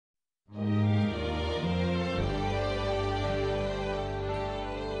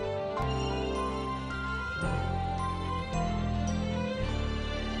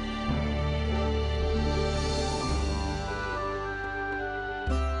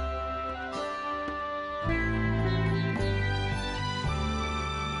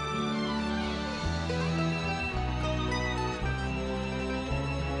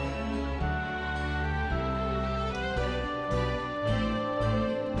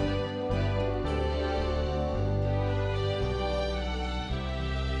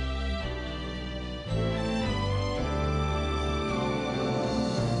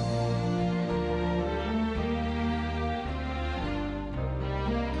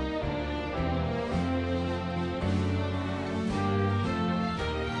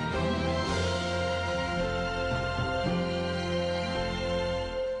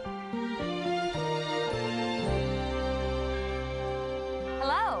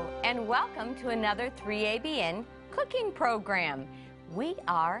and welcome to another 3ABN cooking program. We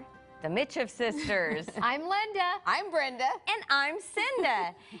are the Micheff sisters. I'm Linda. I'm Brenda. And I'm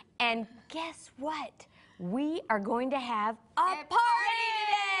Cinda. And guess what? We are going to have a party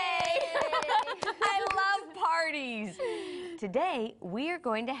today! I love parties. Today, we are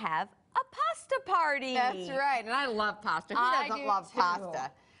going to have a pasta party. That's right, and I love pasta. Who doesn't love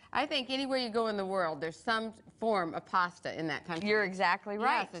pasta? I think anywhere you go in the world, there's some form of pasta in that country. You're exactly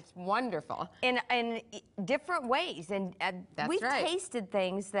right. Yes, it's wonderful. In different ways, and we've right. tasted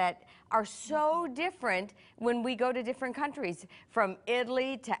things that are so different when we go to different countries, from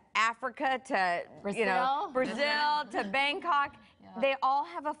Italy to Africa to Brazil to Bangkok. Yeah. They all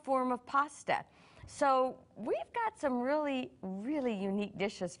have a form of pasta. So we've got some really, really unique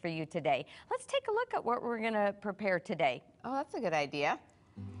dishes for you today. Let's take a look at what we're going to prepare today. Oh, that's a good idea.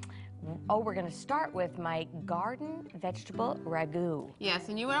 Oh, we're going to start with my garden vegetable ragout. Yes,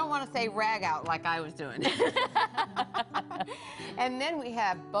 and you don't want to say ragout like I was doing. And then we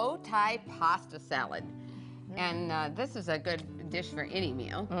have bow tie pasta salad. And this is a good dish for any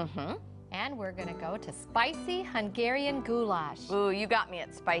meal. Mm-hmm. And we're going to go to spicy Hungarian goulash. Ooh, you got me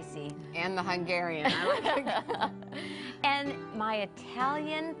at spicy. And the Hungarian. I like And my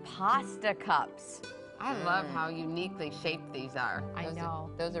Italian pasta cups. I love how uniquely shaped these are. I know.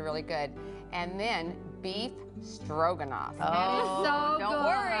 Those are really good. And then beef stroganoff. Oh, so don't good.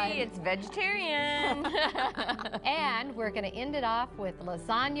 worry, it's vegetarian. And we're going to end it off with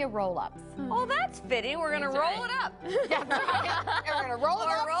lasagna roll-ups. Oh, that's fitting. We're going to roll it up. That's right. And we're going to roll it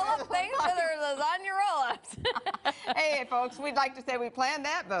up. Roll up things for their lasagna roll-ups. Hey, folks, we'd like to say we planned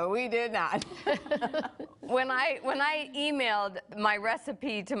that, but we did not. When I emailed my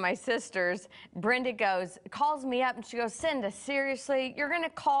recipe to my sisters, Brenda calls me up and she goes, Cinda, seriously, you're going to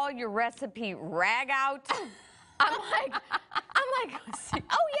call your recipe Ragout? I'm like,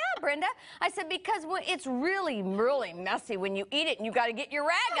 oh yeah, Brenda. I said, because it's really, really messy when you eat it and you got to get your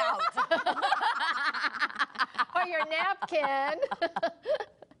rag out. Or your napkin.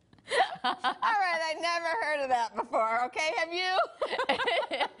 All right, I never heard of that before, okay? Have you?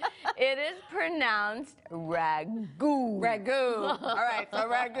 It is pronounced ragout. Ragout. All right, so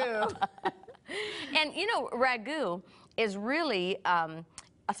ragout. And you know, ragout is really a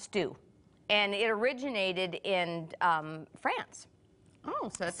stew. And it originated in France. Oh,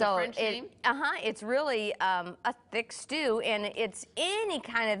 so it's a French name? It's really a thick stew, and it's any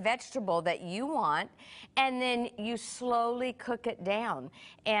kind of vegetable that you want, and then you slowly cook it down.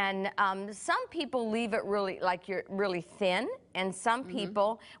 And some people leave it really thin, and some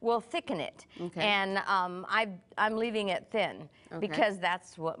people will thicken it. Okay. And I'm leaving it thin because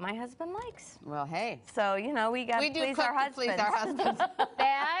that's what my husband likes. Well, hey. So, you know, we got to please our husbands.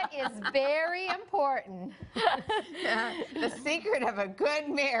 That is very important. Yeah, the secret of a good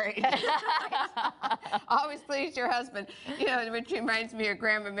marriage. Always please your husband. You know, which reminds me of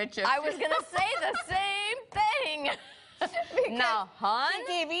Grandma Micheff. I was going to say the same thing. Now, hon?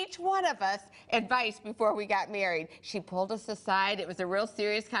 She gave each one of us advice before we got married. She pulled us aside. It was a real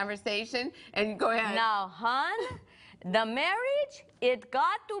serious conversation. And go ahead. Now, hon, the marriage, it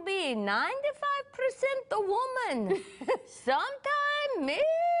got to be 95% the woman. Sometime maybe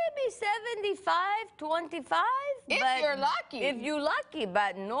 75-25. If you're lucky. If you're lucky,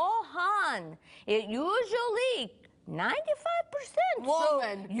 but no, hon. It usually 95%.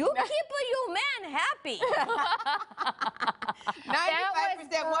 Woman. So you keep your man happy.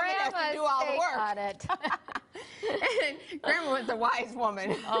 95% woman has to do all the work. On it. And Grandma was a wise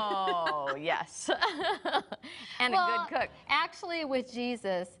woman. Oh, yes. And a good cook. Actually, with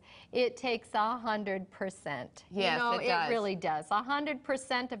Jesus, it takes 100%. Yes, you know, it does. It really does.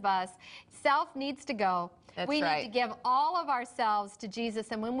 100% of us. Self needs to go. That's we right. need to give all of ourselves to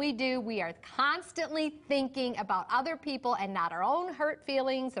Jesus, and when we do, we are constantly thinking about other people and not our own hurt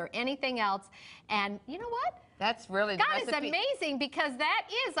feelings or anything else. And you know what? That's really the God recipe. is amazing, because that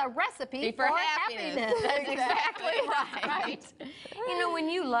is a recipe for happiness. That's exactly right. You know, when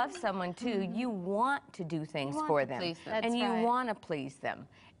you love someone too, you want to do things for them. Please them. And you want to please them.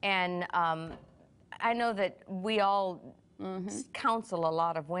 And I know that we all counsel a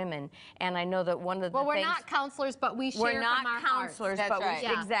lot of women, and I know that one of the things... Well, we're not counselors, but we share from our hearts. We're not counselors, but right.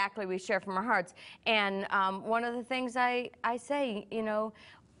 exactly, we share from our hearts. And one of the things I say, you know,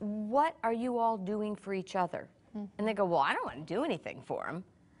 what are you all doing for each other? And they go, well, I don't want to do anything for him.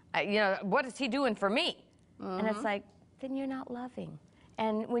 You know, what is he doing for me? And it's like, then you're not loving.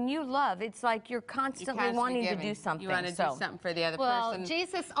 And when you love, it's like you're constantly wanting to do something. You want to do something for the other person. Well,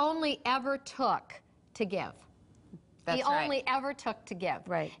 Jesus only ever took to give. He only ever took to give.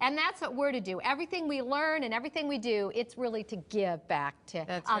 Right. And that's what we're to do. Everything we learn and everything we do, it's really to give back to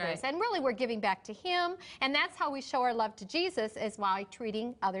others. And really we're giving back to him. And that's how we show our love to Jesus, is by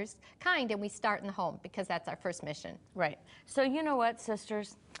treating others kind. And we start in the home, because that's our first mission. Right. So you know what,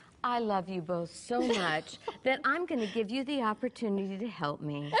 sisters? I love you both so much that I'm going to give you the opportunity to help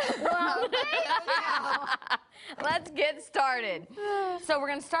me. Well, Let's get started. So we're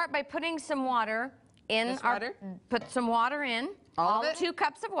going to start by putting some water in put some water in. All of it? 2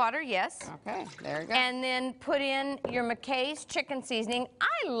 cups of water, yes. Okay, there you go. And then put in your Micheff's chicken seasoning.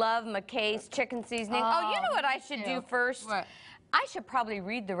 I love Micheff's chicken seasoning. Oh, you know what I should do first? What? I should probably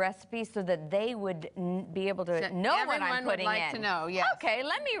read the recipe so that they would be able to know what I'm putting in. Everyone would like to know, yes. Okay,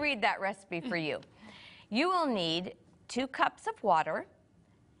 let me read that recipe for you. You will need 2 cups of water,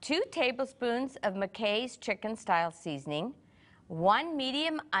 2 tablespoons of Micheff's chicken style seasoning, 1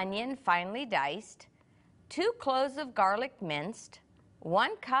 medium onion finely diced, 2 cloves of garlic minced,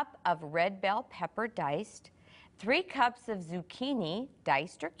 1 cup of red bell pepper diced, 3 cups of zucchini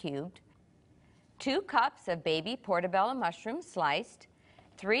diced or cubed, 2 cups of baby portobello mushrooms sliced,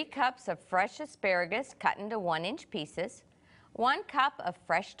 3 cups of fresh asparagus cut into 1-inch pieces, 1 cup of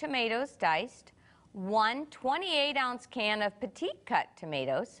fresh tomatoes diced, 1 28-ounce can of petite cut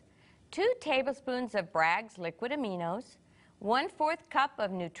tomatoes, 2 tablespoons of Bragg's liquid aminos, 1/4 cup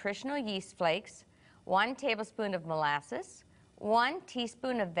of nutritional yeast flakes, 1 tablespoon of molasses, 1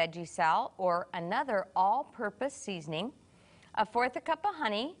 teaspoon of veggie sal or another all-purpose seasoning, 1/4 cup of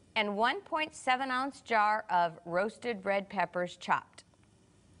honey, and 1.7-ounce jar of roasted red peppers chopped.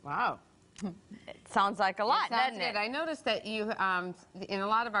 Wow. It sounds like a lot, Sounds doesn't good. it? I noticed that you, in a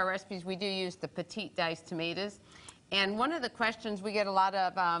lot of our recipes, we do use the petite diced tomatoes. And one of the questions, we get a lot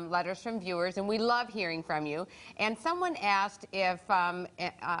of letters from viewers, and we love hearing from you. And someone asked if,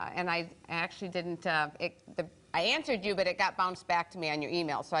 and I actually didn't, I answered you, but it got bounced back to me on your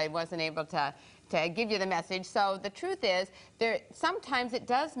email, so I wasn't able to give you the message. So the truth is, sometimes it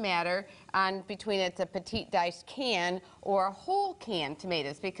does matter between it's a petite diced can or a whole canned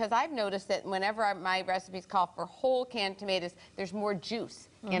tomatoes, because I've noticed that whenever my recipes call for whole canned tomatoes, there's more juice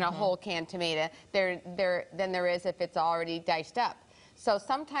in a whole canned tomato than there is if it's already diced up. So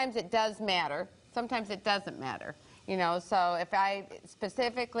sometimes it does matter, sometimes it doesn't matter. You know, so if I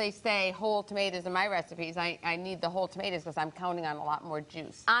specifically say whole tomatoes in my recipes, I need the whole tomatoes because I'm counting on a lot more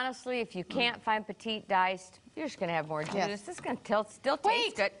juice. Honestly, if you can't find petite diced, you're just going to have more juice. Yes. This is going to still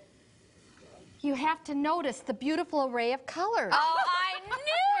taste good. you have to notice the beautiful array of colors. Oh, I knew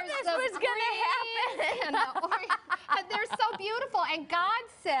this was going to happen. And they're so beautiful. And God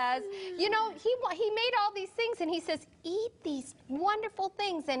says, you know, he made all these things, and he says, eat these wonderful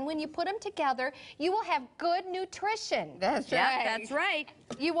things. And when you put them together, you will have good nutrition. That's Yeah, right. that's right.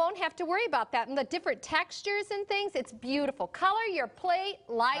 You won't have to worry about that. And the different textures and things, it's beautiful. Color your plate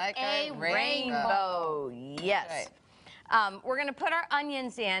like a rainbow. Yes. Right. We're going to put our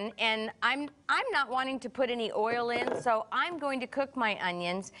onions in, and I'm not wanting to put any oil in, so I'm going to cook my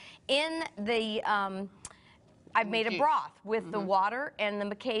onions in the. I've made a broth with the water and the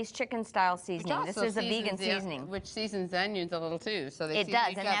Micheff's chicken style seasoning. This is a vegan seasoning. Which seasons the onions a little too, so they season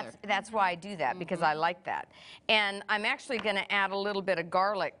does, each and other. that's why I do that, because I like that. And I'm actually going to add a little bit of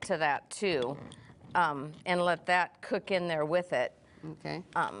garlic to that too, and let that cook in there with it. Okay.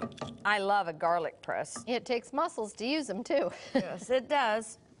 I love a garlic press. It takes muscles to use them too. Yes, it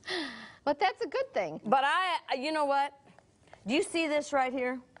does. But that's a good thing. But you know what? Do you see this right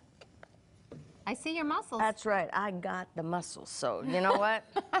here? I see your muscles. That's right. I got the muscles. So you know what?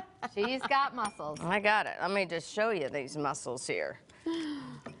 She's got muscles. I got it. Let me just show you these muscles here.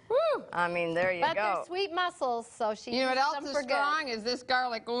 Woo! I mean, there you But go. they're sweet muscles, so she You know what uses else them is for good. strong is this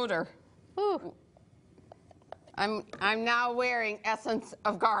garlic odor. Ooh. I'm now wearing essence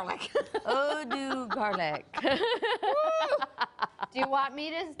of garlic. Oh, do garlic. Do you want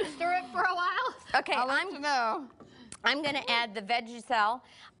me to stir it for a while? Okay, I'll let you know. I'm going to add the Veggie-Cell.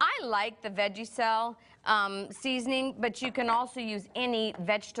 I like the Veggie-Cell seasoning, but you can also use any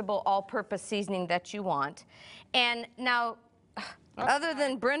vegetable all-purpose seasoning that you want. And now, other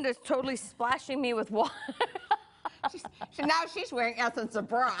than Brenda's totally splashing me with water. Now she's wearing essence of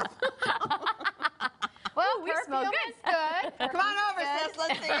broth. Well, we smell good. Come on over, sis.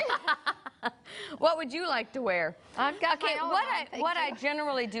 Let's see. What would you like to wear? I've got Okay, my own what I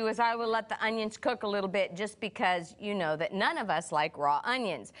generally do is I will let the onions cook a little bit, just because you know that none of us like raw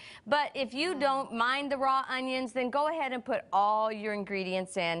onions. But if you don't mind the raw onions, then go ahead and put all your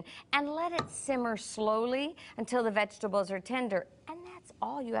ingredients in and let it simmer slowly until the vegetables are tender. And that's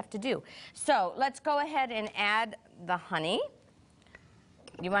all you have to do. So let's go ahead and add the honey.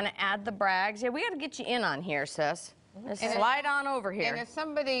 You want to add the Bragg's? Yeah, we got to get you in on here, sis. Just slide on over here. And if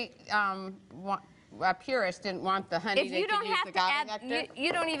somebody, a purist, didn't want the honey, If you don't have to add,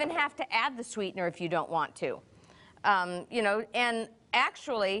 you don't even have to add the sweetener if you don't want to. You know, and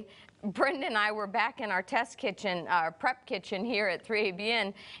actually, Brenda and I were back in our test kitchen, our prep kitchen here at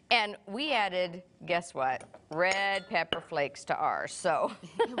 3ABN, and we added, guess what? Red pepper flakes to ours. So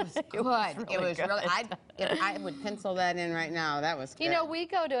it was good. It was really I would pencil that in right now. That was good. You know, we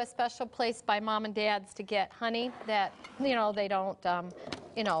go to a special place by Mom and Dad's to get honey that, you know, they don't,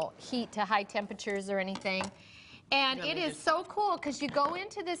 you know, heat to high temperatures or anything. And it is so cool because you go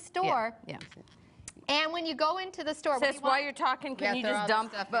into this store. Yeah. And when you go into the store, Sis, while you're talking, can you just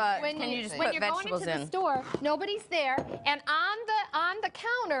dump? Can you just put vegetables in? When you're going into the store, nobody's there, and on the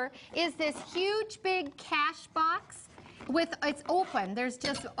counter is this huge big cash box with it's open. There's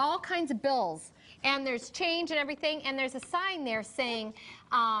just all kinds of bills, and there's change and everything, and there's a sign there saying,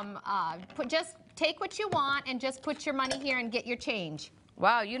 just take what you want and just put your money here and get your change.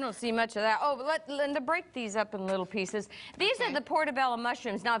 Wow, you don't see much of that. Oh, but let Linda break these up in little pieces. These are the portobello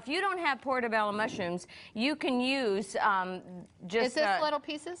mushrooms. Now, if you don't have portobello mushrooms, you can use just. Is this little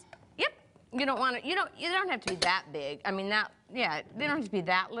pieces? Yep. You don't want to. You don't have to be that big. I mean, yeah, they don't have to be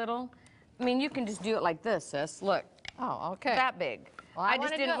that little. I mean, you can just do it like this, sis. Look. Oh, okay. That big. Well, I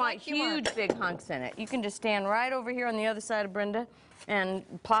just didn't want huge, big hunks in it. You can just stand right over here on the other side of Brenda and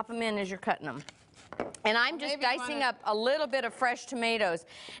plop them in as you're cutting them. And I'm just dicing up a little bit of fresh tomatoes.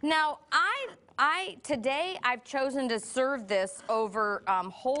 Now, today I've chosen to serve this over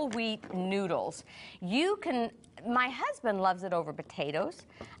whole wheat noodles. You can, my husband loves it over potatoes,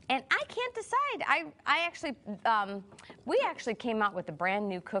 and I can't decide. We actually came out with a brand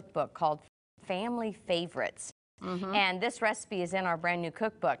new cookbook called Family Favorites. And this recipe is in our brand new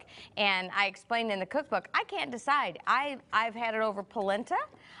cookbook. And I explained in the cookbook, I can't decide. I've had it over polenta.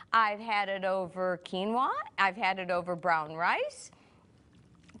 I've had it over quinoa. I've had it over brown rice.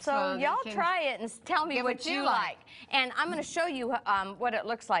 So y'all try it and tell me what you like. And I'm going to show you what it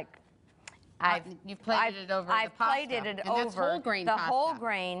looks like. You've plated it over the pasta. I've plated it over the whole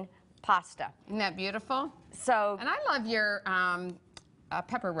grain pasta. Isn't that beautiful? So. And I love your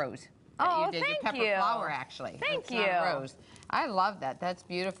pepper rose. Oh, you did your pepper flour, actually. Thank you. Rose. I love that. That's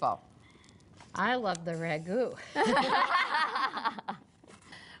beautiful. I love the ragu.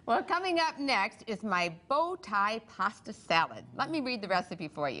 Well, coming up next is my bow tie pasta salad. Let me read the recipe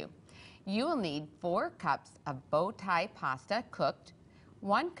for you. You will need 4 cups of bow tie pasta cooked,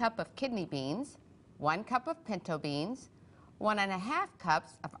 1 cup of kidney beans, 1 cup of pinto beans, 1½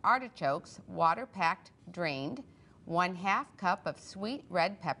 cups of artichokes, water-packed, drained, 1/2 cup of sweet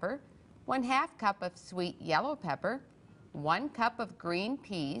red pepper, 1/2 cup of sweet yellow pepper, 1 cup of green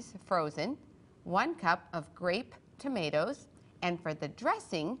peas, frozen, 1 cup of grape tomatoes, and for the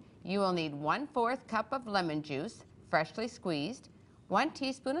dressing, you will need 1/4 cup of lemon juice, freshly squeezed, 1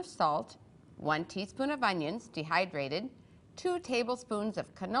 teaspoon of salt, 1 teaspoon of onions, dehydrated, 2 tablespoons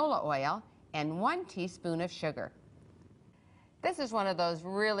of canola oil, and 1 teaspoon of sugar. This is one of those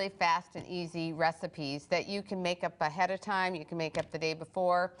really fast and easy recipes that you can make up ahead of time. You can make up the day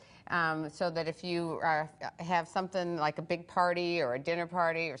before, so that if you have something like a big party or a dinner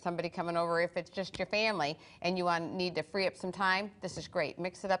party or somebody coming over, if it's just your family and you need to free up some time, this is great.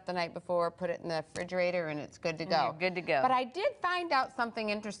 Mix it up the night before, put it in the refrigerator, and it's good to go. You're good to go. But I did find out something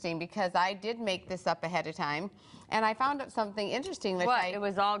interesting because I did make this up ahead of time, and I found out something interesting. What? It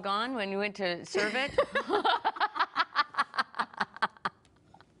was all gone when you went to serve it?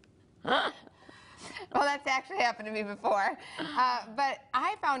 Well, that's actually happened to me before. But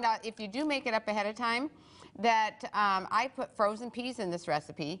I found out if you do make it up ahead of time, that I put frozen peas in this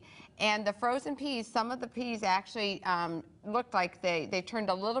recipe. And the frozen peas, some of the peas actually looked like they turned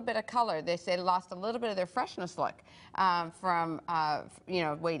a little bit of color. They say lost a little bit of their freshness look from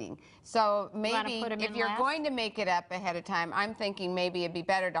waiting. So maybe if you're going to make it up ahead of time, I'm thinking maybe it'd be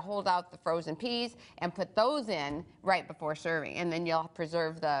better to hold out the frozen peas and put those in right before serving, and then you'll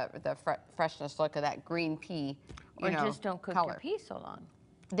preserve the freshness look of that green pea. Or just don't cook your peas so long.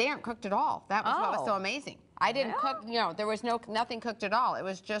 They aren't cooked at all. That was what was so amazing. I didn't cook, there was nothing cooked at all. It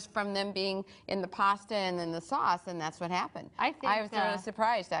was just from them being in the pasta and in the sauce, and that's what happened. I was really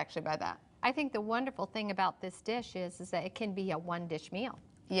surprised, actually, by that. I think the wonderful thing about this dish is that it can be a one-dish meal.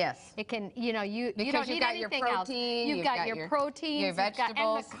 Yes. It can, you don't need anything else. You've got your proteins, your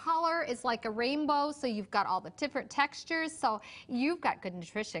vegetables. And the color is like a rainbow, so you've got all the different textures. So you've got good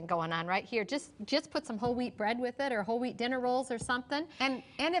nutrition going on right here. Just put some whole wheat bread with it, or whole wheat dinner rolls or something. And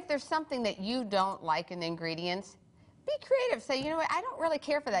if there's something that you don't like in the ingredients, be creative. Say, you know what, I don't really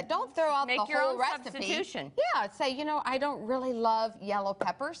care for that. Don't throw out the whole recipe. Substitution. Yeah, say, I don't really love yellow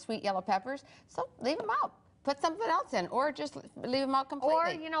peppers, sweet yellow peppers, so leave them out. put something else in, or just leave them out completely. Or,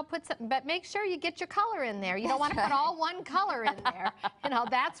 you know, put some, but make sure you get your color in there. You don't want to put all one color in there. You know,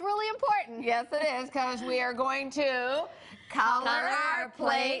 that's really important. Yes, it is, because we are going to color our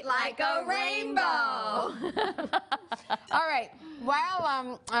plate like a rainbow. All right.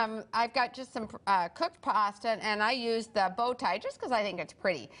 While I've got just some cooked pasta, and I use the bow tie just because I think it's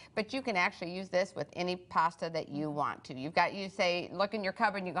pretty. But you can actually use this with any pasta that you want to. You say, look in your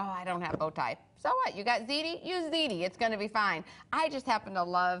cupboard and you go, oh, I don't have bow tie. So what? You got ziti? Use ziti. It's going to be fine. I just happen to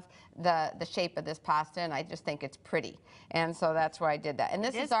love the shape of this pasta, and I just think it's pretty. And so that's why I did that. And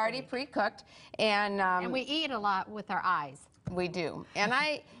this is already pre-cooked. And we eat a lot with our eyes. We do. And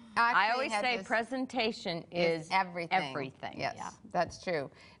I always say presentation is everything. Yes, that's true.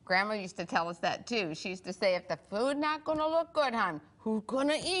 Grandma used to tell us that too. She used to say, if the food not going to look good, hon, who's going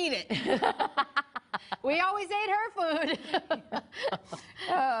to eat it? We always ate her food.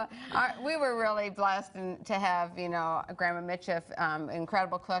 We were really blessed to have, you know, Grandma Micheff,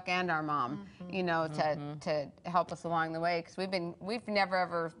 incredible cook, and our mom, you know, to help us along the way, because we've never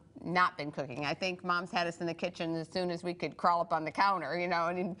ever not been cooking. I think Mom's had us in the kitchen as soon as we could crawl up on the counter, you know,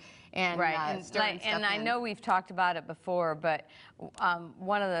 and I know we've talked about it before, but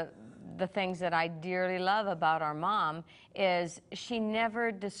one of the things that I dearly love about our mom is she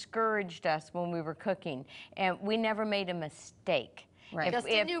never discouraged us when we were cooking, and we never made a mistake. Right.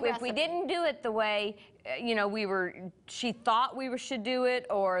 If we didn't do it the way, you know, she thought we should do it,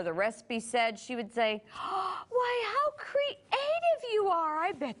 or the recipe said, she would say, oh, why, how creative you are.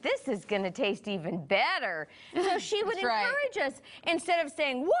 I bet this is going to taste even better. So she would encourage us instead of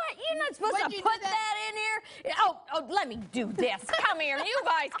saying, what, you're not supposed to put that in here? Oh, let me do this. Come here. You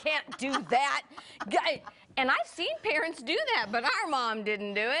guys can't do that. And I've seen parents do that, but our mom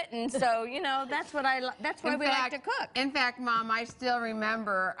didn't do it, and so, you know, that's why we like to cook. In fact, Mom, I still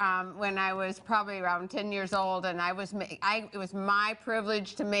remember when I was probably around 10 years old, and it was my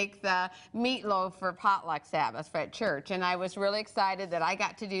privilege to make the meatloaf for potluck Sabbath at church, and I was really excited that I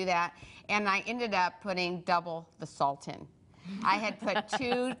got to do that, and I ended up putting double the salt in. I had put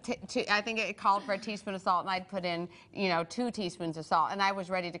I think it called for a teaspoon of salt, and I'd put in, you know, 2 teaspoons of salt, and I was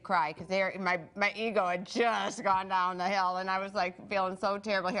ready to cry because my ego had just gone down the hill, and I was like feeling so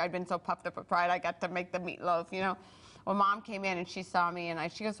terrible here. I'd been so puffed up with pride. I got to make the meatloaf, you know. Well, Mom came in and she saw me,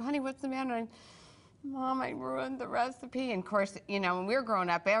 and she goes, honey, what's the matter? And Mom, I ruined the recipe. And of course, you know, when we were growing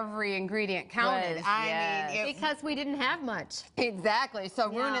up, every ingredient counted. I mean, because we didn't have much. Exactly. So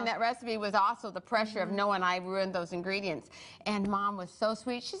ruining that recipe was also the pressure of knowing I ruined those ingredients. And Mom was so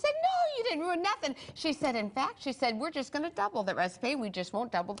sweet. She said, no, you didn't ruin nothing. She said, in fact, we're just going to double the recipe. We just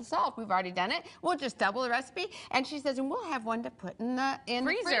won't double the salt. We've already done it. We'll just double the recipe. And she says, and we'll have one to put in the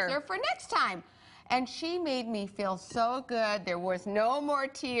freezer for next time. And she made me feel so good. There was no more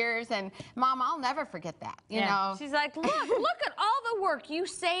tears. And Mom, I'll never forget that. You know. She's like, look at all the work you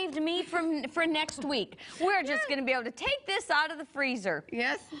saved me for next week. We're just going to be able to take this out of the freezer.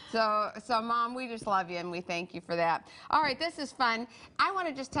 Yes. So Mom, we just love you, and we thank you for that. All right, this is fun. I want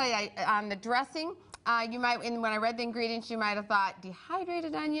to just tell you on the dressing. You might, when I read the ingredients, you might have thought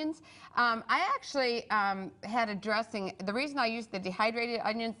dehydrated onions. I actually had a dressing. The reason I used the dehydrated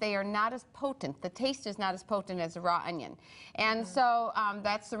onions, they are not as potent. The taste is not as potent as a raw onion, and so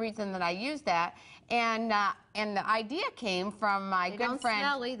that's the reason that I used that. And the idea came from my good friend. They don't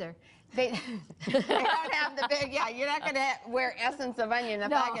smell either. They don't have the big, you're not going to wear essence of onion in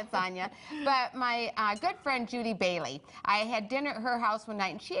the packets on you. But my good friend Judy Bailey, I had dinner at her house one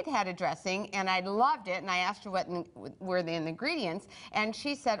night, and she had a dressing, and I loved it, and I asked her what were the ingredients, and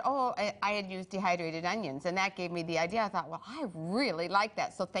she said, oh, I had used dehydrated onions, and that gave me the idea. I thought, well, I really like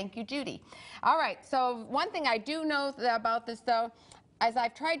that, so thank you, Judy. All right, so one thing I do know about this, though, as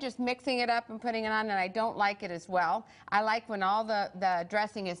I've tried just mixing it up and putting it on, and I don't like it as well. I like when all the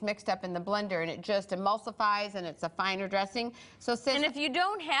dressing is mixed up in the blender and it just emulsifies and it's a finer dressing. So and if you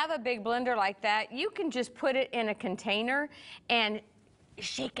don't have a big blender like that, you can just put it in a container and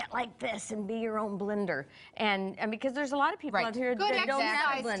shake it like this and be your own blender. And because there's a lot of people out here that don't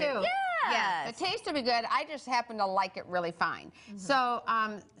have a blender. Too. Yeah, the taste will be good. I just happen to like it really fine. So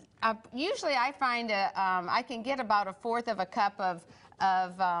usually I find I can get about 1/4 of a cup of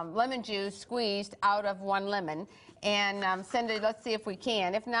lemon juice squeezed out of 1 lemon. And Cindy, let's see if we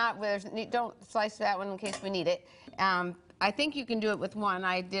can. If not, don't slice that one in case we need it. I think you can do it with 1.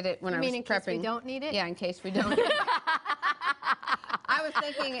 I did it when I was prepping. In case we don't need it? Yeah, in case we don't need it. I was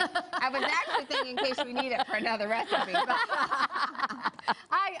actually thinking in case we need it for another recipe. But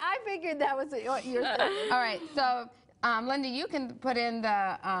I figured that was what you're thinking. All right, so Linda, you can put in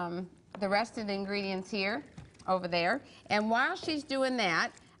the rest of the ingredients here, over there. And while she's doing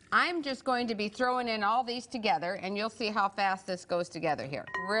that, I'm just going to be throwing in all these together, and you'll see how fast this goes together here.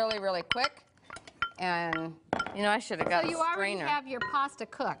 Really, really quick. And you know, I should have got a So you already have your pasta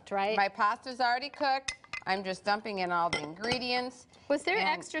cooked, right? my pasta's already cooked. I'm just dumping in all the ingredients. Was there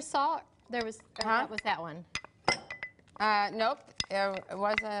extra salt? There was. What was that one? Nope. It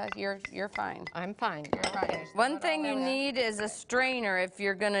was you're fine. I'm fine. You're fine. One thing you need is a strainer if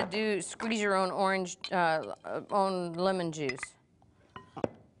you're gonna squeeze your own own lemon juice.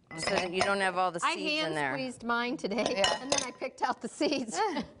 So that you don't have all the seeds in there. I hand squeezed mine today, and then I picked out the seeds.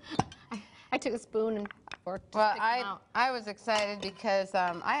 I took a spoon and fork to pick them out. I was excited because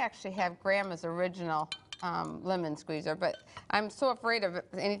I actually have Grandma's original lemon squeezer, but I'm so afraid of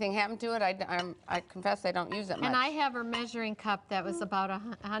anything happening to it. I confess I don't use it much. And I have her measuring cup that was about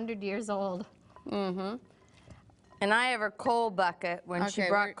 100 years old. Mm-hmm. And I have her coal bucket when she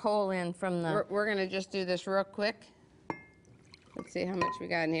brought coal in from the... We're going to just do this real quick. Let's see how much we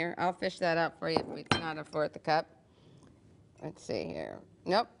got in here. I'll fish that up for you if we cannot afford the cup. Let's see here.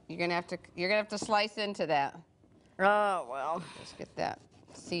 Nope, you're gonna have to slice into that. Oh well. Just get that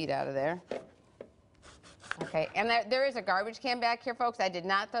seed out of there. Okay, and there is a garbage can back here, folks. I did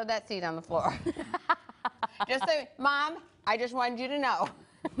not throw that seed on the floor. Just say, Mom, I just wanted you to know.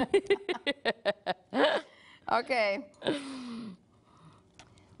 Okay.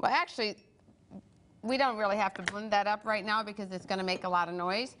 Well, actually, we don't really have to blend that up right now because it's going to make a lot of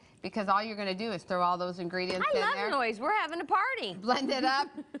noise. Because all you're going to do is throw all those ingredients in there. I love noise. We're having a party. Blend it up,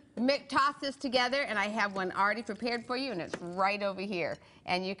 toss this together, and I have one already prepared for you, and it's right over here.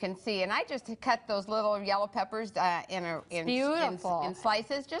 And you can see, and I just cut those little yellow peppers in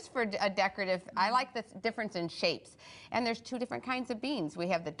slices just for a decorative. I like the difference in shapes. And there's two different kinds of beans. We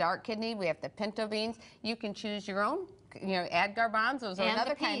have the dark kidney, we have the pinto beans. You can choose your own. You know, add garbanzos or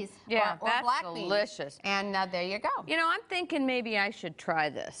another kind. Yeah, or that's black delicious. Beans. And there you go. You know, I'm thinking maybe I should try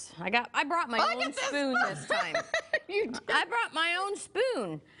this. I brought my own spoon this time. You did. I brought my own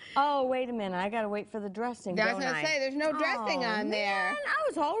spoon. Oh, wait a minute. I got to wait for the dressing, don't I? I was going to say, there's no dressing on there. Man, I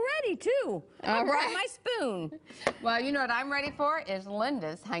was all ready, too. I brought my spoon. Well, you know what I'm ready for is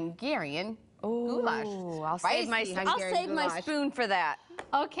Linda's Hungarian goulash. I'll save my spoon for that.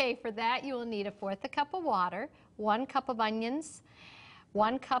 Okay, for that you will need 1/4 cup of water, 1 cup of onions,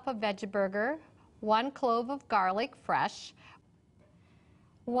 1 cup of veggie burger, 1 clove of garlic fresh,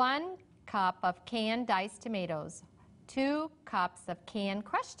 1 cup of canned diced tomatoes, 2 cups of canned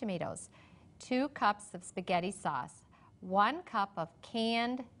crushed tomatoes, 2 cups of spaghetti sauce, 1 cup of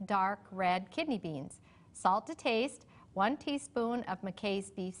canned dark red kidney beans, salt to taste, 1 teaspoon of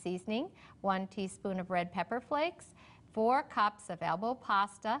Micheff's beef seasoning, 1 teaspoon of red pepper flakes, 4 cups of elbow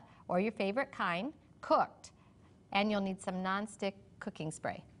pasta or your favorite kind, cooked. And you'll need some nonstick cooking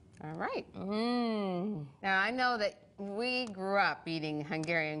spray. All right. Now, I know that we grew up eating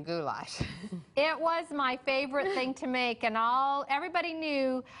Hungarian goulash. It was my favorite thing to make, and everybody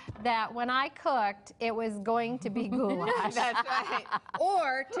knew that when I cooked, it was going to be goulash. That's right.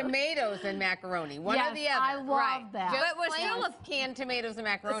 Or tomatoes and macaroni, one or the other. I love that. Just but still canned tomatoes and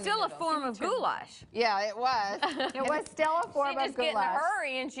macaroni. It's still a form of goulash. Yeah, it was. It was still a form of goulash. She just get in a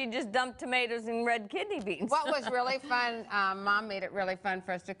hurry and she just dumped tomatoes and red kidney beans. What was really fun, Mom made it really fun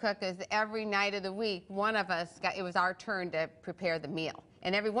for us to cook, is every night of the week, one of us it was our turn to prepare the meal.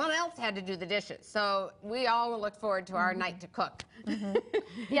 And everyone else had to do the dishes. So we all looked forward to our night to cook.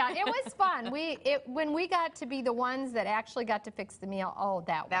 Yeah, it was fun. When we got to be the ones that actually got to fix the meal,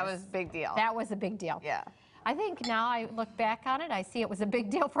 that was a big deal. That was a big deal. Yeah. I think now I look back on it, I see it was a big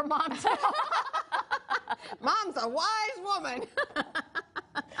deal for Mom too. Mom's a wise woman.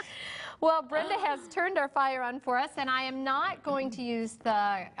 Well, Brenda has turned our fire on for us, and I am not going to use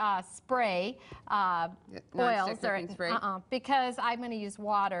the spray, oils, because I'm going to use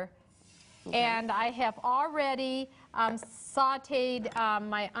water. Okay. And I have already sauteed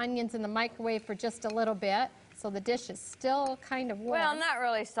my onions in the microwave for just a little bit, so the dish is still kind of warm. Well, not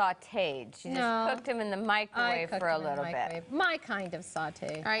really sauteed. She just cooked them in the microwave for a little bit. My kind of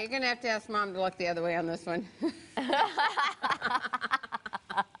saute. All right, you're going to have to ask Mom to look the other way on this one.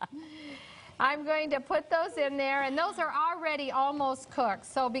 I'm going to put those in there, and those are already almost cooked.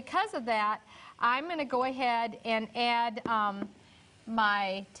 So because of that, I'm going to go ahead and add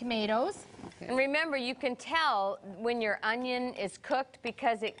my tomatoes. Okay. And remember, you can tell when your onion is cooked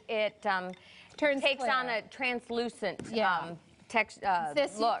because it takes on a translucent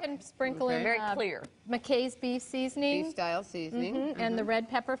this look. You can sprinkle in very clear. Micheff's beef seasoning. Beef-style seasoning. And the red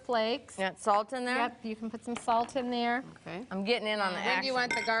pepper flakes. You got salt in there? Yep, you can put some salt in there. Okay. I'm getting in on the action. When do you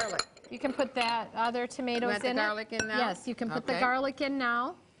want the garlic? You can put that other tomatoes in it. You want the garlic in now? Yes, you can put the garlic in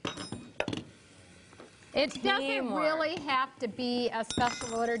now. It doesn't really have to be a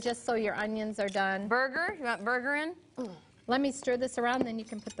special order just so your onions are done. Burger? You want burger in? Let me stir this around, then you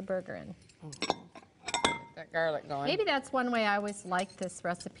can put the burger in. Get that garlic going. Maybe that's one way I always liked this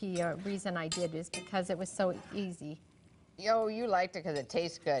recipe. A reason I did is because it was so easy. Yo, you liked it because it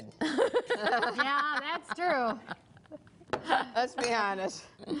tastes good. Yeah, that's true. Let's be honest.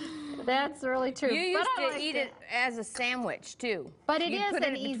 That's really true. You used to eat it as a sandwich, too. But it You'd is put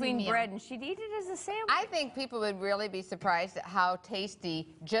an it easy between meal. bread, and she'd eat it as a sandwich. I think people would really be surprised at how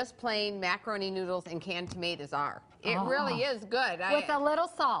tasty just plain macaroni noodles and canned tomatoes are. It really is good. With a little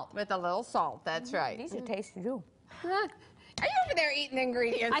salt. With a little salt, that's right. These are tasty, too. Are you over there eating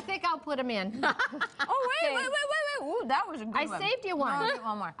ingredients? I think I'll put them in. Oh, wait. Ooh, that was a good one. I saved you one. No, I'll get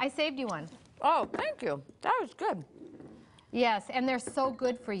one more. I saved you one. Oh, thank you. That was good. Yes, and they're so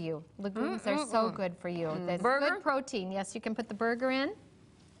good for you. Legumes are so good for you. There's Burger? good protein. Yes, you can put the burger in.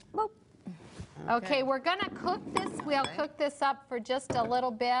 Boop. Okay, we're gonna cook this. We'll cook this up for just a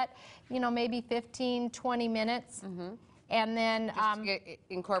little bit, you know, maybe 15, 20 minutes. And then,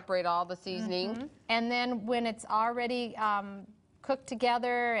 Incorporate all the seasoning. and then when it's already cooked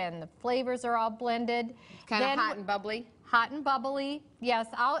together and the flavors are all blended. Kind of then hot and bubbly. Hot and bubbly. Yes,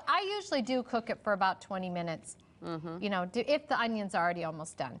 I usually do cook it for about 20 minutes. You know, if the onion's already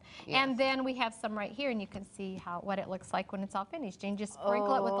almost done. And then we have some right here, and you can see what it looks like when it's all finished. And just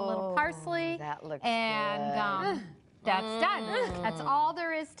sprinkle it with a little parsley. That looks and that's done. That's all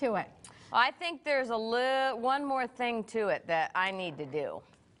there is to it. Well, I think there's one more thing to it that I need to do.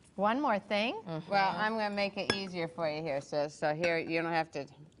 One more thing. Well, I'm going to make it easier for you here, sis. So here, you don't have to...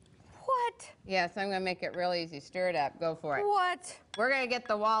 What? Yes, I'm going to make it real easy. Stir it up. Go for it. What? We're going to get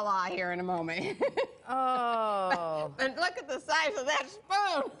the walleye here in a moment. Oh. And look at the size of that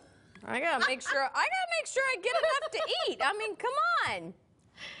spoon. I gotta make sure I get enough to eat. I mean, come on.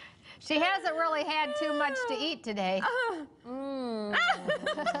 She hasn't really had too much to eat today.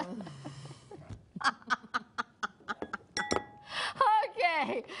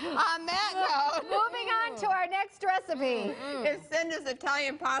 Okay. On that note, Moving on to our next recipe. it's Cinda's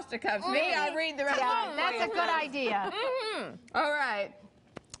Italian pasta cups. Maybe I'll read the recipe. Yeah, that's a good idea. All right.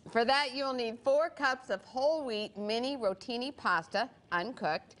 For that, you'll need 4 cups of whole wheat mini rotini pasta,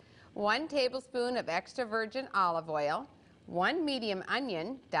 uncooked, 1 tablespoon of extra virgin olive oil, 1 medium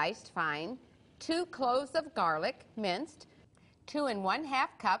onion, diced fine, 2 cloves of garlic, minced, 2 1/2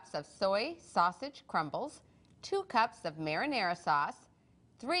 cups of soy sausage crumbles, 2 cups of marinara sauce,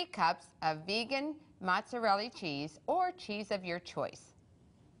 3 cups of vegan mozzarella cheese or cheese of your choice.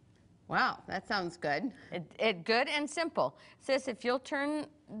 Wow, that sounds good. It good and simple. Sis, if you'll turn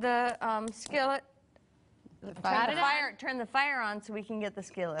the skillet, turn the fire on so we can get the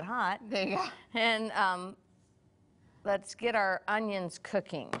skillet hot. There you go. And let's get our onions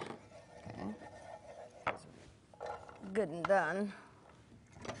cooking. Okay. Good and done.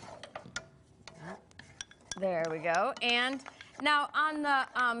 There we go. And now on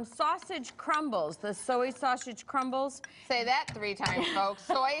the sausage crumbles, the soy sausage crumbles. Say that 3 times, folks.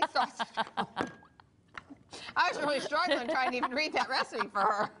 Soy sausage crumbles. I was really struggling trying to even read that recipe for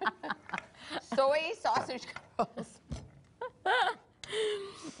her. Soy sausage crumbles.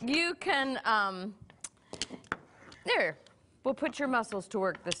 You can, there, we'll put your muscles to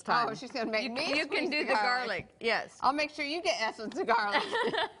work this time. Oh, she's going to make me You can squeeze do the garlic, yes. I'll make sure you get essence of garlic.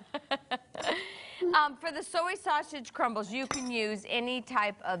 For the soy sausage crumbles, you can use any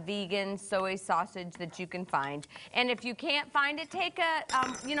type of vegan soy sausage that you can find. And if you can't find it, take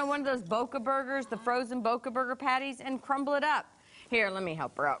one of those Boca burgers, the frozen Boca burger patties, and crumble it up. Here, let me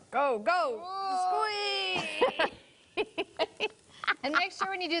help her out. Go, go, squeeze. And make sure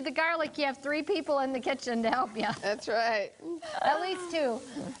when you do the garlic, you have 3 people in the kitchen to help you. That's right. At least 2.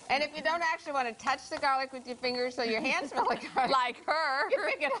 And if you don't actually want to touch the garlic with your fingers so your hands smell like garlic. Like her. You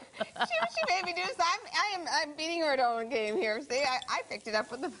pick it up. She made me do this. I'm beating her at own game here. See, I picked it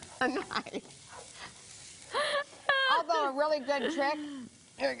up with a knife. Although a really good trick.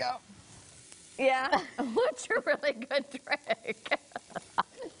 Here we go. Yeah. What's your really good trick?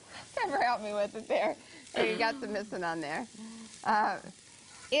 Never helped me with it there. So you got some missing on there.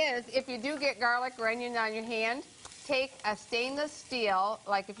 Is if you do get garlic or onion on your hand, take a stainless steel,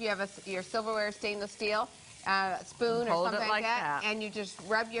 like if you have your silverware stainless steel, spoon or something like that, and you just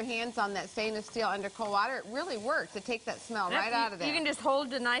rub your hands on that stainless steel under cold water. It really works. It takes that smell right out of there. You can just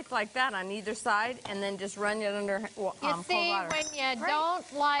hold the knife like that on either side and then just run it under cold water. You see, when you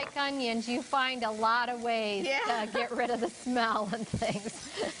don't like onions, you find a lot of ways to get rid of the smell and things.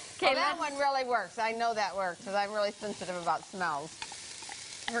 Okay, that one really works. I know that works because I'm really sensitive about smells.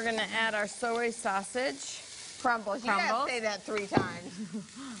 We're going to add our soy sausage. Crumbles. You got to say that 3 times.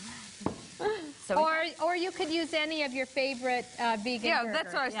 So or you could use any of your favorite vegan burgers.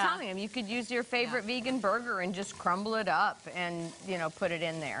 That's what I was telling him. You could use your favorite vegan burger and just crumble it up and, you know, put it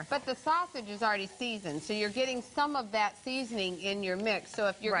in there. But the sausage is already seasoned, so you're getting some of that seasoning in your mix. So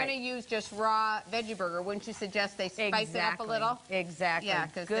if you're going to use just raw veggie burger, wouldn't you suggest they spice it up a little? Exactly. Yeah,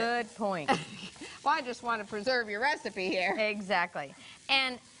 good point. Well, I just want to preserve your recipe here. Exactly.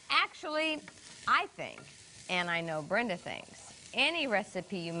 And actually, I think, and I know Brenda thinks, any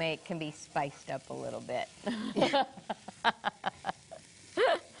recipe you make can be spiced up a little bit.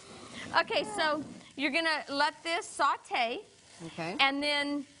 Okay, so you're going to let this saute. Okay. And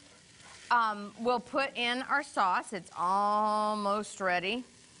then we'll put in our sauce. It's almost ready.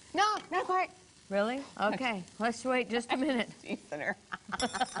 No, not quite. Really? Okay. Let's wait just a minute.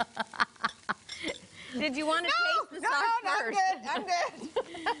 Did you want to taste the sauce first? I'm good.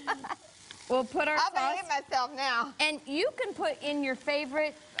 We'll put our sauce. I'll behave myself now. And you can put in your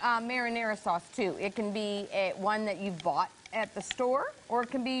favorite marinara sauce too. It can be one that you've bought at the store, or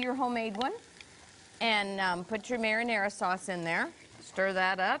it can be your homemade one. And put your marinara sauce in there. Stir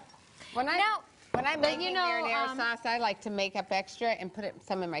that up. When I make marinara sauce, I like to make up extra and put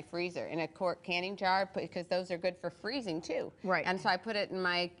some in my freezer in a quart canning jar because those are good for freezing too. Right. And so I put it in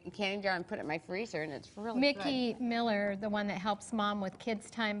my canning jar and put it in my freezer, and it's really Mickey Miller, the one that helps Mom with Kids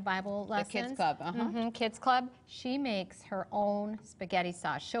Time Bible lessons. The Kids Club, Kids Club. She makes her own spaghetti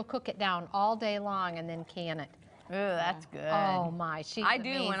sauce. She'll cook it down all day long and then can it. Ooh, that's good. Oh my, she's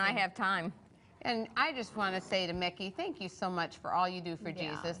amazing. When I have time. And I just want to say to Mickey, thank you so much for all you do for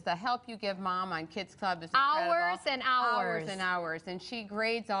Jesus. The help you give Mom on Kids Club is incredible. Hours and hours. Hours and hours. And she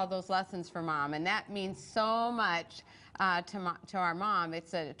grades all those lessons for Mom. And that means so much to our mom.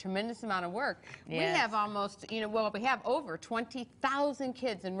 It's a tremendous amount of work. Yes. We have almost, we have over 20,000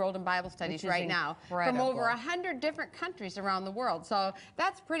 kids enrolled in Bible studies right now from over 100 different countries around the world. So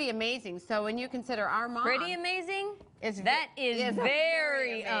that's pretty amazing. So when you consider our mom. Pretty amazing? That is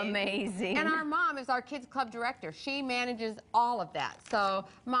very amazing. And our mom is our Kids Club director. She manages all of that. So,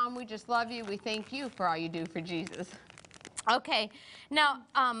 Mom, we just love you. We thank you for all you do for Jesus. Okay. Now,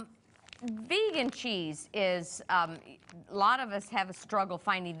 vegan cheese is, a lot of us have a struggle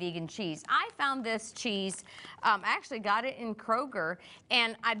finding vegan cheese. I found this cheese, I actually got it in Kroger,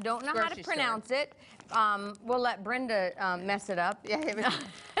 and I don't know how to pronounce it. We'll let Brenda mess it up. Yeah, well,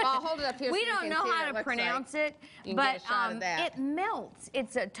 I'll hold it up here. We don't know how to pronounce it, but it melts.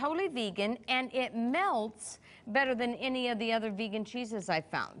 It's totally vegan, and it melts better than any of the other vegan cheeses I've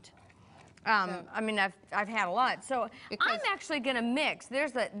found. I mean, I've had a lot. So I'm actually going to mix.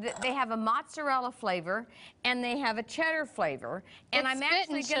 They have a mozzarella flavor, and they have a cheddar flavor, and I'm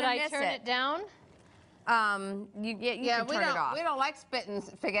actually going to mix it. Should I turn it down? You can turn it off. We don't like spitting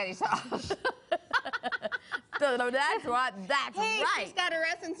spaghetti sauce. So that's right. Hey, she's got her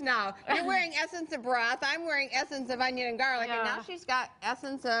essence now. You're wearing essence of broth. I'm wearing essence of onion and garlic, and now she's got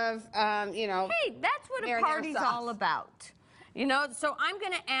essence of, Hey, that's what a party's all about. So I'm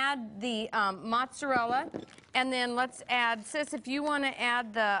going to add the mozzarella, and then let's add, sis, if you want to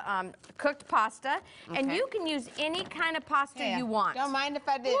add the cooked pasta, and you can use any kind of pasta you want. Don't mind if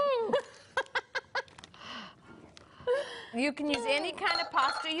I do. You can use any kind of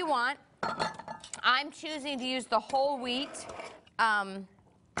pasta you want. I'm choosing to use the whole wheat.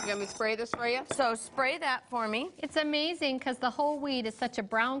 You want me to spray this for you? So spray that for me. It's amazing because the whole wheat is such a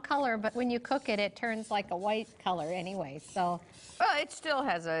brown color, but when you cook it, it turns like a white color anyway. So, well, it's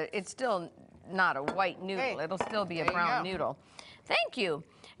still not a white noodle. Hey, it'll still be a brown noodle. Thank you.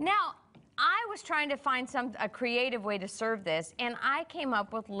 Now, I was trying to find a creative way to serve this, and I came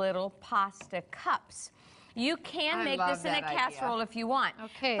up with little pasta cups. You can make this in a casserole if you want.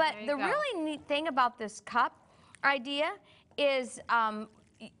 Okay, but the really neat thing about this cup idea is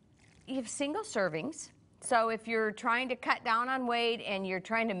you have single servings. So if you're trying to cut down on weight and you're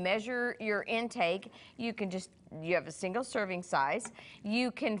trying to measure your intake, you have a single serving size.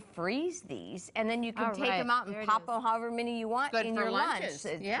 You can freeze these, and then you can take them out and pop them however many you want in your lunch.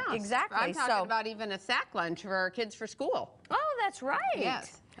 Yeah, exactly. I'm talking about even a sack lunch for our kids for school. Oh, that's right.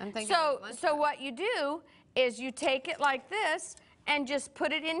 Yes, I'm thinking. So what you do is you take it like this and just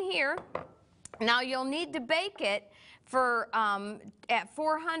put it in here. Now you'll need to bake it for at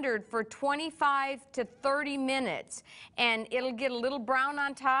 400 for 25 to 30 minutes, and it'll get a little brown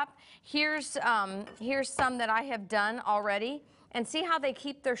on top. Here's some that I have done already, and see how they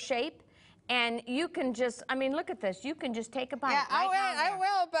keep their shape. And you can just, look at this. You can just take a bite. Yeah, I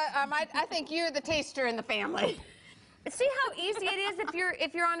will, but I think you're the taster in the family. See how easy it is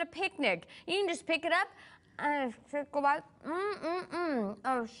if you're on a picnic. You can just pick it up and take a bite.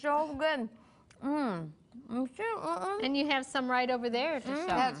 Oh, so good. And you have some right over there to show.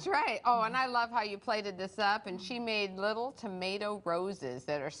 That's right. Oh, and I love how you plated this up. And she made little tomato roses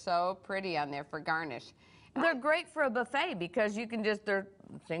that are so pretty on there for garnish. They're great for a buffet because you can just, they're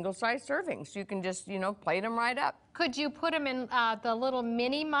single-size servings. You can just, you know, plate them right up. Could you put them in the little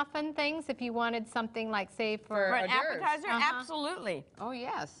mini muffin things if you wanted something like, say, For an appetizer? Absolutely. Oh,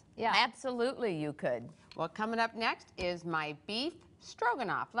 yes. Yeah. Absolutely, you could. Well, coming up next is my beef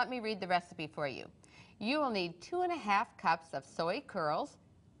stroganoff. Let me read the recipe for you. You will need 2½ cups of soy curls,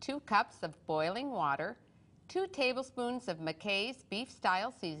 2 cups of boiling water, 2 tablespoons of Micheff's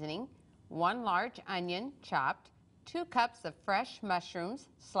beef-style seasoning, 1 large onion chopped, 2 cups of fresh mushrooms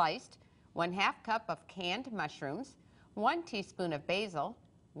sliced, 1/2 cup of canned mushrooms, 1 teaspoon of basil,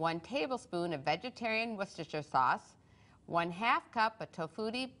 1 tablespoon of vegetarian Worcestershire sauce, 1/2 cup of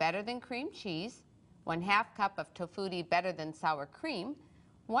tofutti better than cream cheese, 1/2 cup of tofutti better than sour cream,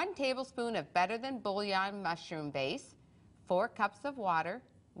 1 tablespoon of better than bouillon mushroom base, 4 cups of water,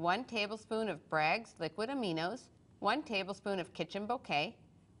 1 tablespoon of Bragg's liquid aminos, 1 tablespoon of kitchen bouquet,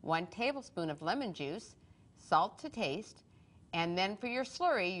 1 tablespoon of lemon juice, salt to taste, and then for your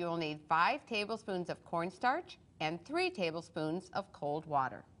slurry, you will need 5 tablespoons of cornstarch and 3 tablespoons of cold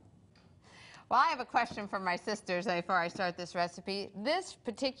water. Well, I have a question for my sisters before I start this recipe. This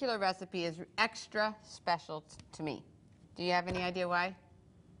particular recipe is extra special to me. Do you have any idea why?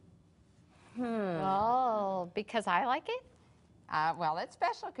 Oh, because I like it? Well, it's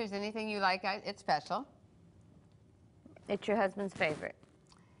special because anything you like, it's special. It's your husband's favorite.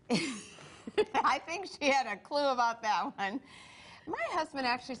 I think she had a clue about that one. My husband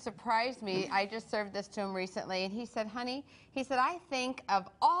actually surprised me. I just served this to him recently, and he said, honey, he said, I think of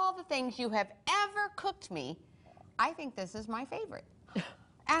all the things you have ever cooked me, I think this is my favorite. And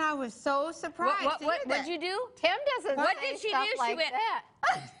I was so surprised. What did you do? Tim doesn't What say did she stuff do? like She went, that.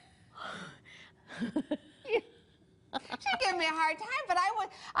 She gave me a hard time, but I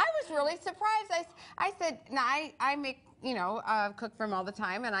was really surprised. I said, now I make, you know, cook for him all the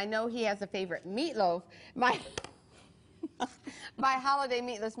time, and I know he has a favorite meatloaf. My holiday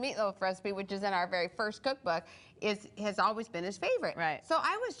meatless meatloaf recipe, which is in our very first cookbook, has always been his favorite. Right. So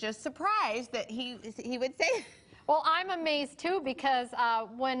I was just surprised that he would say. Well, I'm amazed too because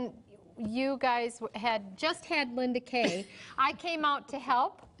when you guys had just had Linda Kay, I came out to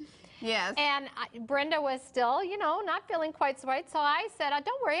help. Yes. And Brenda was still, you know, not feeling quite so right. So I said,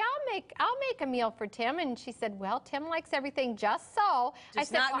 "Don't worry, I'll make a meal for Tim." And she said, "Well, Tim likes everything just so." I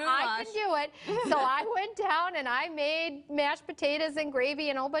said, "Well, I can do it." So I went down and I made mashed potatoes and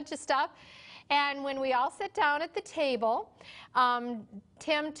gravy and a whole bunch of stuff. And when we all sat down at the table,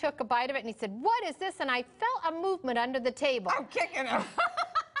 Tim took a bite of it and he said, "What is this?" And I felt a movement under the table. I'm kicking him.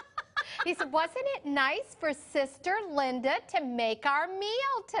 He said, "Wasn't it nice for Sister Linda to make our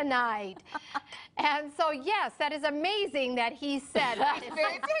meal tonight?" And so, yes, that is amazing that he said it's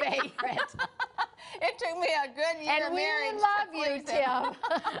his favorite. It took me a good year of marriage. And we love you, Tim.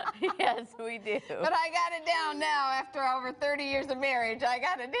 Yes, we do. But I got it down now after over 30 years of marriage. I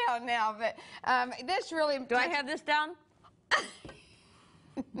got it down now. But this really... Do I have this down?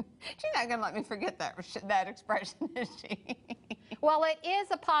 She's not going to let me forget that expression, is she? Well, it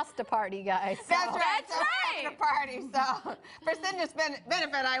is a pasta party, guys. So. That's right. That's right. A party. So for Cinda's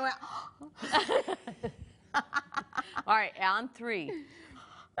benefit, I went. All right, on 3.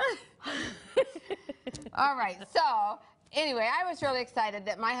 All right. So anyway, I was really excited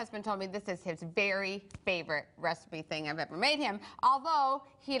that my husband told me this is his very favorite recipe thing I've ever made him, although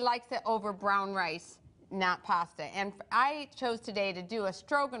he likes it over brown rice, not pasta. And I chose today to do a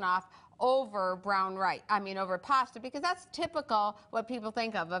stroganoff over brown rice, over pasta, because that's typical what people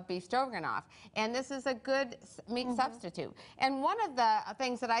think of beef stroganoff. And this is a good meat substitute. And one of the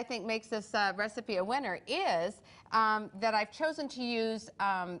things that I think makes this recipe a winner is that I've chosen to use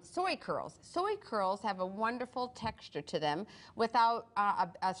soy curls. Soy curls have a wonderful texture to them without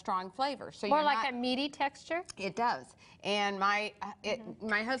a strong flavor. So more like a meaty texture? It does. And my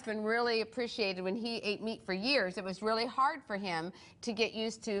husband really appreciated when he ate meat for years. It was really hard for him to get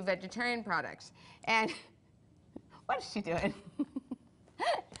used to vegetarian products. And what is she doing?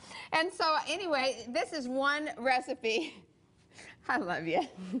 And so anyway, this is one recipe. I love you.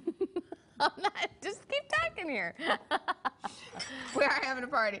 Just keep talking here. We are having a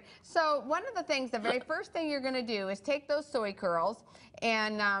party. So one of the things, the very first thing you're going to do is take those soy curls,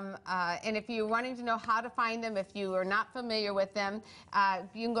 and if you're wanting to know how to find them, if you are not familiar with them,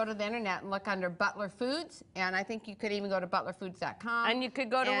 you can go to the internet and look under Butler Foods, and I think you could even go to butlerfoods.com. And you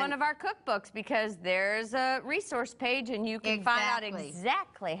could go to one of our cookbooks because there's a resource page and you can find out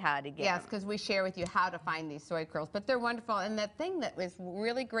exactly how to get them. Yes, because we share with you how to find these soy curls, but they're wonderful. And the thing that is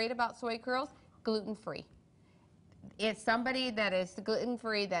really great about soy curls, gluten-free. It's somebody that is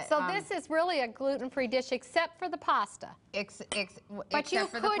gluten-free that... So this is really a gluten-free dish except for the pasta. But you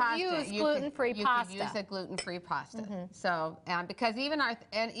could use gluten-free pasta. You could use a gluten-free pasta. So, because even our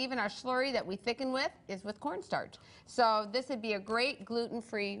slurry that we thicken with is with cornstarch. So this would be a great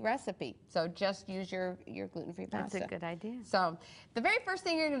gluten-free recipe. So just use your gluten-free pasta. That's a good idea. So the very first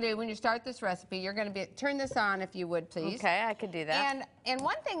thing you're going to do when you start this recipe, you're going to turn this on if you would, please. Okay, I could do that. And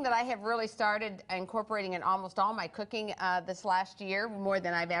one thing that I have really started incorporating in almost all my cooking this last year, more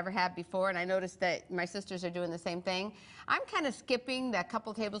than I've ever had before, and I noticed that my sisters are doing the same thing, I'm kind of skipping the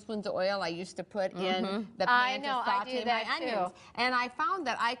couple tablespoons of oil I used to put in the pan to saute my onions. And I found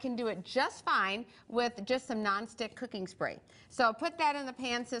that I can do it just fine with just some nonstick cooking spray. So put that in the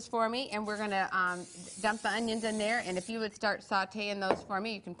pan, sis, for me, and we're going to dump the onions in there. And if you would start sauteing those for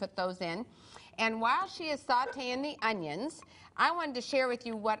me, you can put those in. And while she is sauteing the onions, I wanted to share with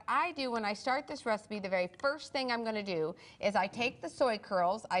you what I do when I start this recipe. The very first thing I'm going to do is I take the soy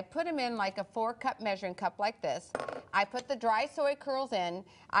curls, I put them in like a 4-cup measuring cup like this. I put the dry soy curls in.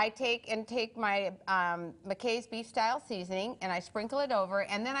 I take my McKay's beef style seasoning and I sprinkle it over,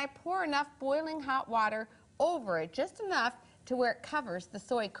 and then I pour enough boiling hot water over it, just enough to where it covers the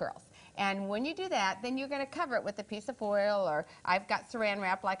soy curls. And when you do that, then you're going to cover it with a piece of foil, or I've got saran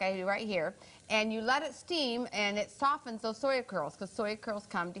wrap like I do right here, and you let it steam, and it softens those soy curls, because soy curls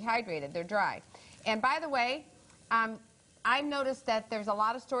come dehydrated. They're dry. And by the way, I've noticed that there's a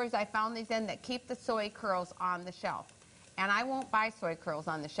lot of stores I found these in that keep the soy curls on the shelf. And I won't buy soy curls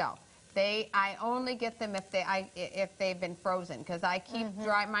on the shelf. I only get them if they've been frozen, because I keep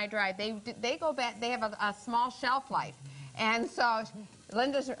my dry. They go back. They have a small shelf life, and so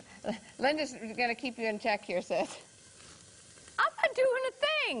Linda's going to keep you in check here, sis. I'm not doing a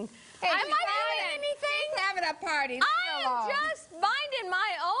thing. Hey, Am I doing anything? She's having a party. I am just minding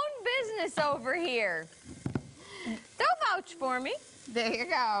my own business over here. Don't vouch for me. There you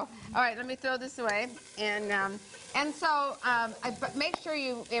go. All right, let me throw this away. And so make sure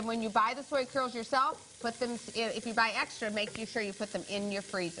when you buy the soy curls yourself, put them, if you buy extra, make sure you put them in your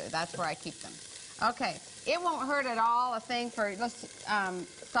freezer. That's where I keep them. Okay, it won't hurt at all, let's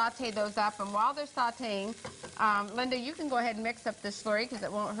saute those up. And while they're sauteing, Linda, you can go ahead and mix up this slurry, because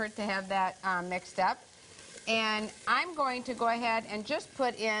it won't hurt to have that mixed up. And I'm going to go ahead and just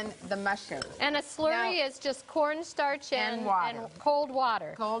put in the mushrooms. And a slurry is just cornstarch and cold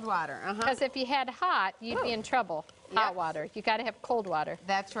water. Cold water, Because if you had hot, you'd be in trouble. Hot water. You got to have cold water.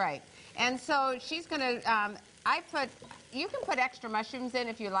 That's right. And so she's going to, you can put extra mushrooms in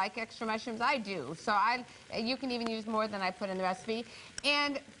if you like extra mushrooms. I do. So you can even use more than I put in the recipe.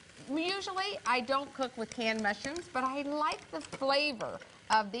 And usually I don't cook with canned mushrooms, but I like the flavor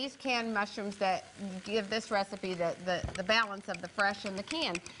of these canned mushrooms that give this recipe the balance of the fresh and the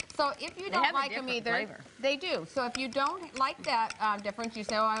canned. So if you don't like them either, flavor. They do. So if you don't like that difference, you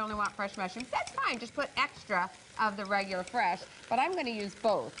say, oh, I only want fresh mushrooms, that's fine. Just put extra of the regular fresh. But I'm going to use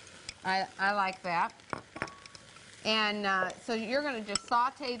both. I like that. And so you're going to just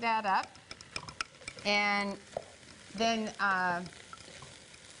saute that up. And then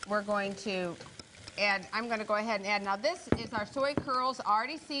we're going to add, I'm going to go ahead and add, now this is our soy curls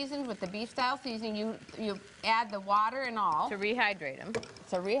already seasoned with the beef style seasoning. You add the water and all. To rehydrate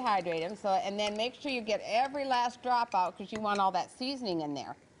them. So, and then make sure you get every last drop out, because you want all that seasoning in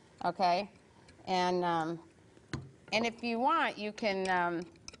there. Okay? And if you want, you can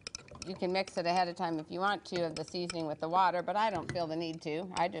mix it ahead of time if you want to, of the seasoning with the water, but I don't feel the need to.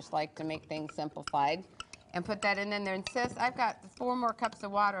 I just like to make things simplified. And put that in there. And sis, I've got 4 more cups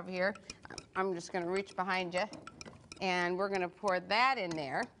of water over here. I'm just going to reach behind you, and we're going to pour that in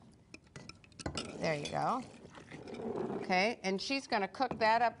there. There you go. Okay, and she's going to cook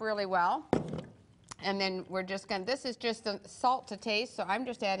that up really well. And then we're just going to, this is just salt to taste, so I'm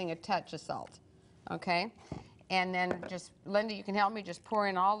just adding a touch of salt. Okay, and then just, Linda, you can help me just pour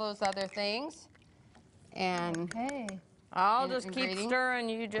in all those other things. And I'll just keep stirring.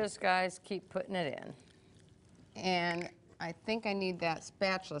 You just guys keep putting it in. And I think I need that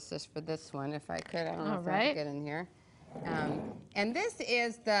spatula, sis, for this one, if I could. I don't know if I can get in here. And this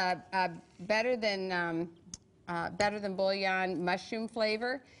is the better than bouillon mushroom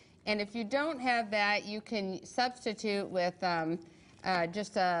flavor. And if you don't have that, you can substitute with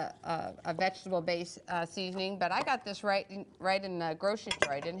just a vegetable-based seasoning. But I got this right in the grocery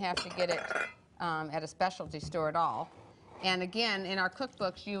store. I didn't have to get it at a specialty store at all. And again, in our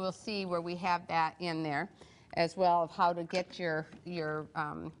cookbooks, you will see where we have that in there, as well, of how to get your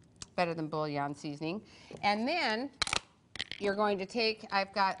better than bouillon seasoning. And then you're going to take,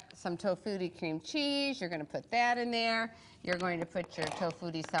 I've got some tofutti cream cheese. You're going to put that in there. You're going to put your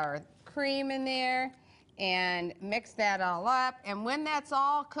tofutti sour cream in there and mix that all up. And when that's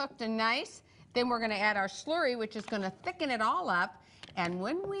all cooked and nice, then we're going to add our slurry, which is going to thicken it all up. And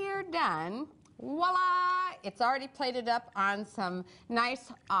when we are done, voila, it's already plated up on some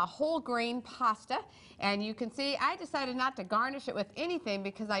nice whole grain pasta. And you can see I decided not to garnish it with anything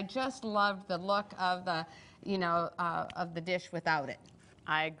because I just loved the look of the, of the dish without it.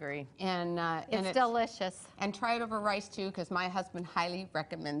 I agree. And it's delicious. And try it over rice too, because my husband highly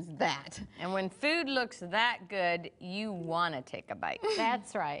recommends that. And when food looks that good, you want to take a bite.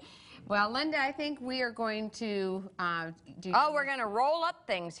 That's right. Well, Linda, I think we are going to do... Oh, we're going to roll up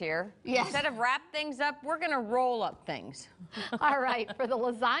things here. Yes. Instead of wrap things up, we're going to roll up things. All right, for the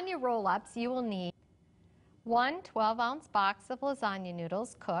lasagna roll-ups, you will need 1 12-ounce box of lasagna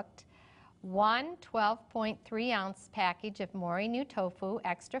noodles cooked, 1 12.3-ounce package of Mori new tofu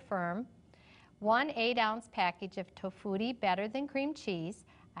extra firm, 1 8-ounce package of Tofutti better than cream cheese,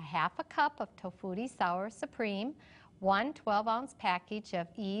 a half a cup of Tofutti sour supreme, 1 12-ounce package of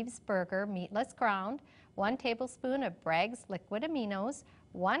Eve's Burger meatless ground, 1 tablespoon of Bragg's liquid aminos,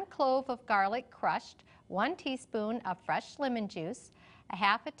 1 clove of garlic crushed, 1 teaspoon of fresh lemon juice, a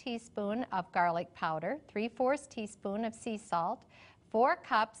half a teaspoon of garlic powder, 3/4 teaspoon of sea salt, 4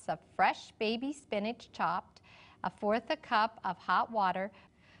 cups of fresh baby spinach chopped, a 1/4 a cup of hot water,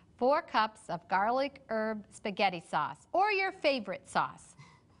 4 cups of garlic herb spaghetti sauce, or your favorite sauce.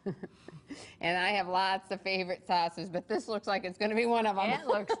 And I have lots of favorite sauces, but this looks like it's going to be one of them. It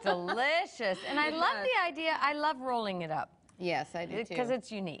looks delicious. And I love the idea. I love rolling it up. Yes, I do too. Because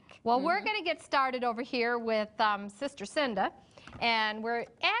it's unique. Well, we're going to get started over here with Sister Cinda. And we're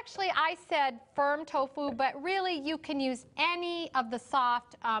actually, I said firm tofu, but really you can use any of the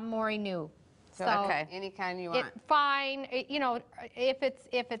soft Mori new. So okay. Any kind you want. Fine, if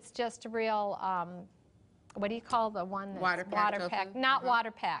it's just a real, what do you call the one that's Water packed tofu? Not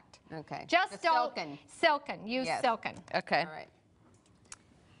water packed. Okay. Just The silken. Silken. Use Yes. silken. Okay. All right.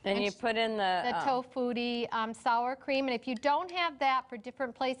 And you put in the Tofutti sour cream, and if you don't have that for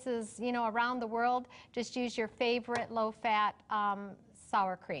different places, around the world, just use your favorite low-fat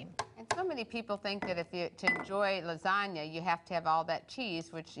sour cream. And so many people think that to enjoy lasagna, you have to have all that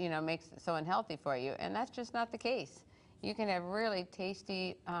cheese, which makes it so unhealthy for you, and that's just not the case. You can have really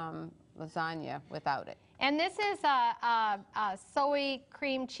tasty lasagna without it. And this is a soy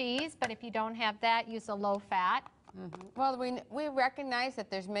cream cheese, but if you don't have that, use a low-fat. Mm-hmm. Well, we recognize that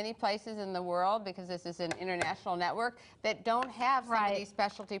there's many places in the world, because this is an international network, that don't have some of these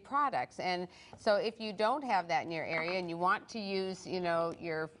specialty products. And so if you don't have that in your area and you want to use,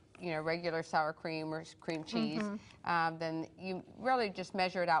 your regular sour cream or cream cheese, then you really just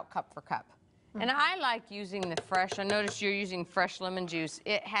measure it out cup for cup. And I like using the fresh. I noticed you're using fresh lemon juice.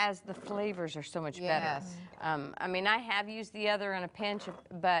 It has, the flavors are so much better. I mean, I have used the other in a pinch,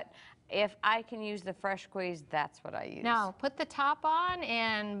 but if I can use the fresh squeeze, that's what I use. Now, put the top on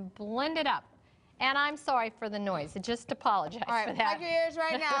and blend it up. And I'm sorry for the noise. I just apologize for that. Plug your ears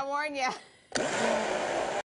right now, I warn you.